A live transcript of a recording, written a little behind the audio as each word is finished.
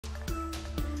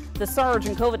The surge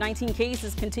in COVID-19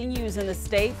 cases continues in the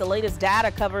state. The latest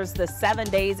data covers the 7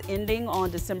 days ending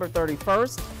on December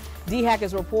 31st. DHEC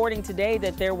is reporting today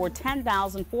that there were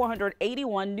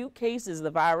 10,481 new cases of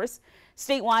the virus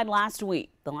statewide last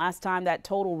week. The last time that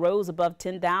total rose above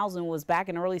 10,000 was back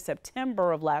in early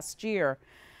September of last year.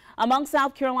 Among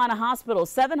South Carolina hospitals,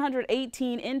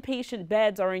 718 inpatient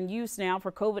beds are in use now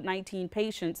for COVID-19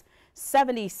 patients.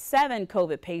 77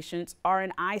 COVID patients are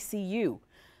in ICU.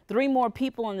 3 more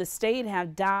people in the state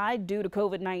have died due to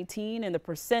COVID-19, and the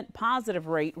percent positive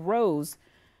rate rose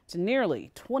to nearly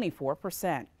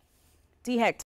 24%. DHEC